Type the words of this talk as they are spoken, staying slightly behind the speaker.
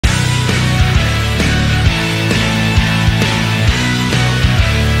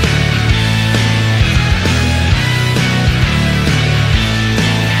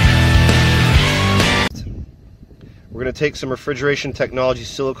going to take some refrigeration technology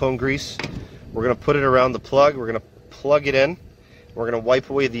silicone grease. We're going to put it around the plug. We're going to plug it in. We're going to wipe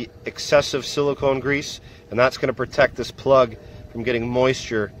away the excessive silicone grease, and that's going to protect this plug from getting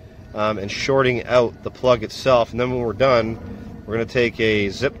moisture and shorting out the plug itself. And then when we're done, we're going to take a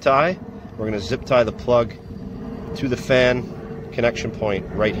zip tie. We're going to zip tie the plug to the fan connection point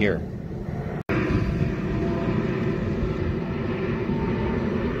right here.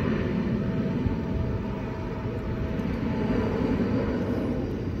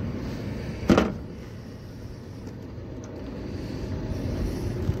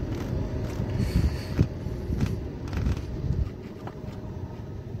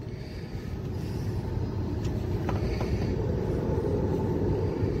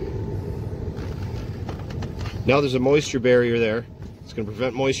 Now there's a moisture barrier there. It's going to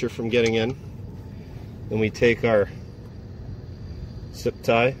prevent moisture from getting in. Then we take our zip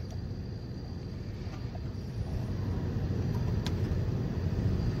tie.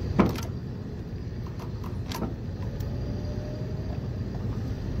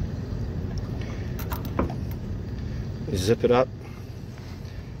 We zip it up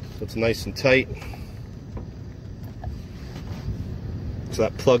so it's nice and tight, so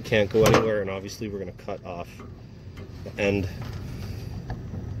that plug can't go anywhere, and obviously we're going to cut off the end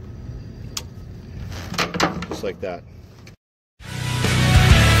just like that.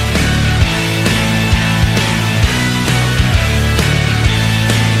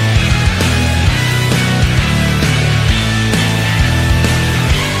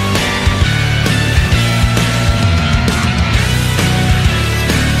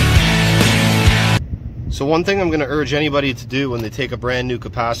 So one thing I'm going to urge anybody to do when they take a brand new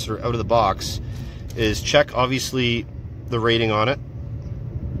capacitor out of the box is check obviously the rating on it.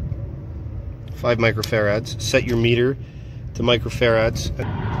 5 microfarads. Set your meter to microfarads.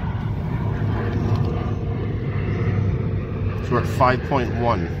 So we're at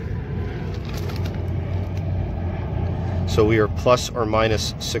 5.1. So we are plus or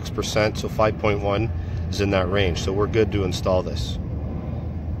minus 6%, so 5.1 is in that range. So we're good to install this.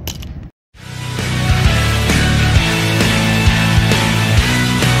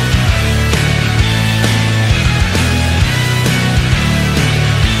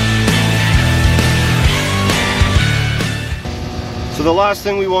 So the last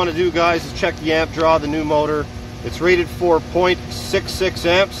thing we want to do, guys, is check the amp draw, the new motor. It's rated for 0.66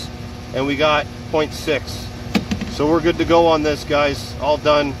 amps, and we got 0.6. So we're good to go on this, guys. All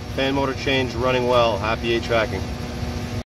done, fan motor change, running well. Happy HVACing.